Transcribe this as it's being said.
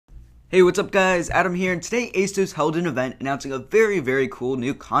Hey, what's up guys? Adam here, and today Asus held an event announcing a very cool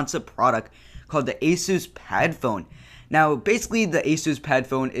new concept product called the Asus Padfone. Now, basically the Asus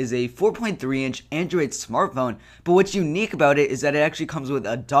Padfone is a 4.3-inch Android smartphone, but what's unique about it is that it actually comes with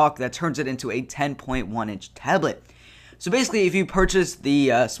a dock that turns it into a 10.1-inch tablet. So basically, if you purchase the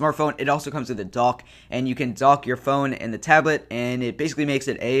smartphone, it also comes with a dock, and you can dock your phone and the tablet, and it basically makes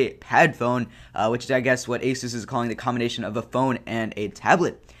it a pad phone, which is I guess what Asus is calling the combination of a phone and a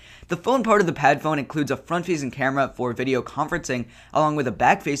tablet. The phone part of the Padfone includes a front-facing camera for video conferencing, along with a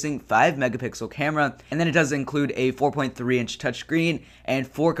back-facing 5-megapixel camera, and then it does include a 4.3-inch touchscreen and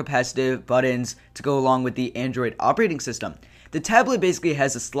 4 capacitive buttons to go along with the Android operating system. The tablet basically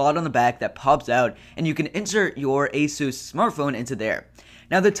has a slot on the back that pops out, and you can insert your Asus smartphone into there.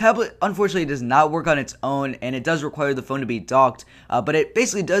 Now, the tablet unfortunately does not work on its own, and it does require the phone to be docked, but it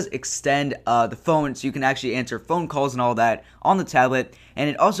basically does extend the phone so you can actually answer phone calls and all that on the tablet, and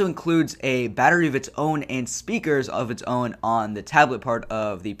it also includes a battery of its own and speakers of its own on the tablet part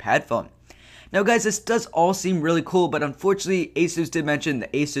of the Padfone. Now guys, this does all seem really cool, but unfortunately Asus did mention the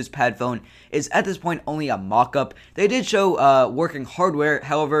Asus Padfone is at this point only a mock-up. They did show working hardware,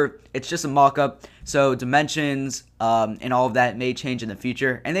 however, it's just a mock-up, so dimensions and all of that may change in the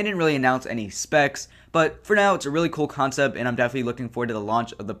future, and they didn't really announce any specs, but for now it's a really cool concept, and I'm definitely looking forward to the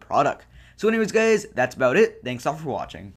launch of the product. So anyways guys, that's about it. Thanks all for watching.